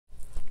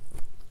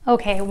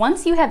Okay,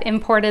 once you have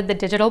imported the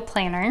digital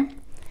planner,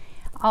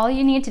 all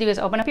you need to do is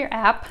open up your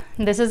app.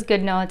 This is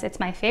Goodnotes. It's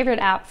my favorite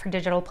app for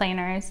digital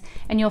planners,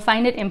 and you'll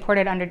find it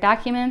imported under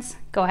Documents.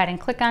 Go ahead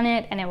and click on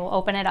it and it will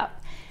open it up.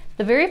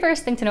 The very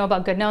first thing to know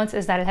about Goodnotes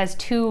is that it has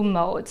two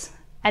modes.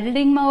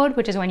 Editing mode,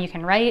 which is when you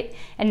can write,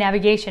 and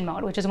navigation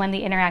mode, which is when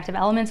the interactive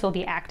elements will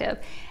be active.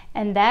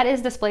 And that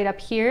is displayed up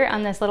here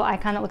on this little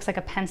icon that looks like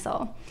a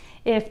pencil.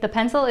 If the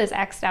pencil is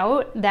X'd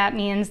out, that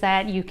means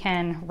that you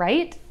can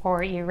write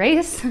or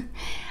erase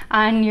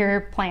on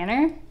your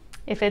planner.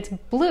 If it's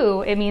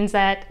blue, it means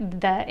that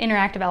the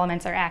interactive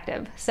elements are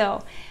active.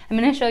 So I'm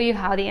going to show you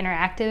how the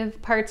interactive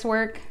parts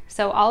work.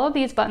 So all of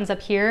these buttons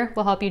up here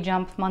will help you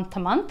jump month to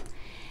month.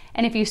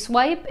 And if you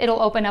swipe,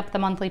 it'll open up the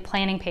monthly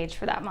planning page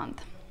for that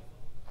month.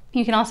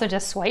 You can also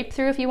just swipe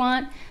through if you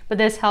want, but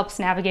this helps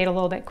navigate a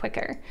little bit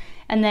quicker.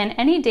 And then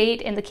any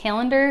date in the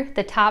calendar,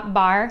 the top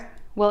bar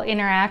will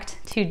interact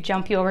to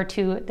jump you over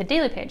to the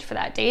daily page for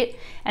that date.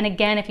 And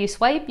again, if you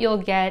swipe, you'll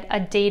get a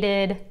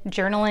dated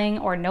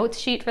journaling or notes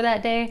sheet for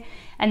that day.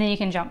 And then you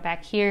can jump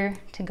back here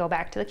to go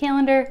back to the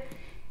calendar,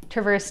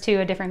 traverse to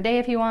a different day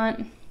if you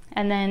want.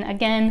 And then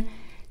again,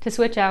 to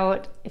switch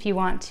out, if you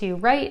want to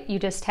write, you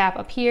just tap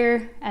up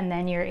here and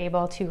then you're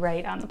able to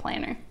write on the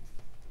planner.